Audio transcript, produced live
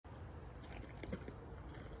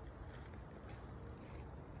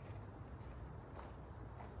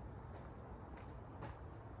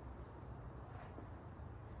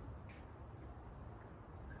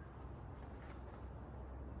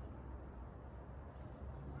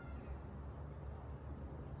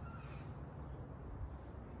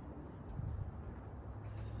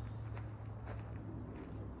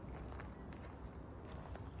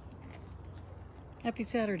Happy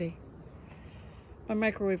Saturday. My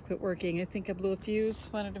microwave quit working. I think I blew a fuse.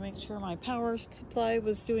 Wanted to make sure my power supply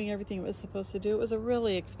was doing everything it was supposed to do. It was a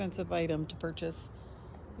really expensive item to purchase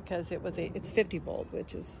because it's a 50 volt,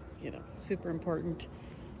 which is, super important.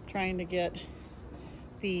 Trying to get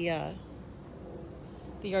the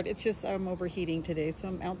yard. It's just I'm overheating today, so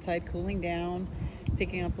I'm outside cooling down,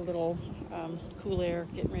 picking up a little cool air,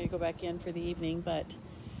 getting ready to go back in for the evening, but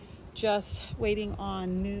just waiting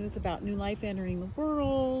on news about new life entering the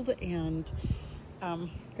world, and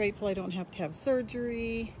grateful I don't have to have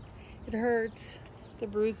surgery. It hurts. The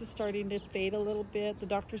bruise is starting to fade a little bit. The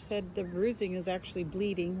doctor said the bruising is actually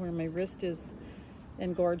bleeding where my wrist is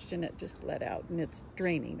engorged and it just bled out and it's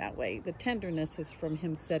draining that way. The tenderness is from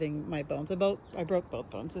him setting my bones. I broke both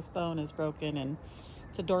bones. This bone is broken and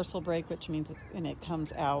it's a dorsal break, which means it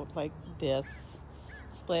comes out like this,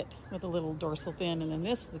 split with a little dorsal fin, and then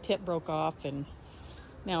the tip broke off and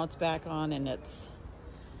now it's back on and it's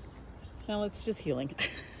just healing.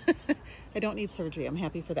 I don't need surgery. I'm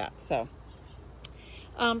happy for that. So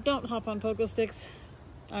don't hop on pogo sticks.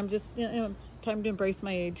 I'm just, time to embrace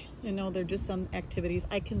my age. There are just some activities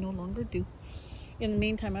I can no longer do. In the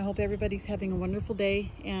meantime, I hope everybody's having a wonderful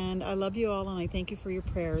day, and I love you all, and I thank you for your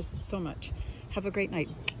prayers so much. Have a great night.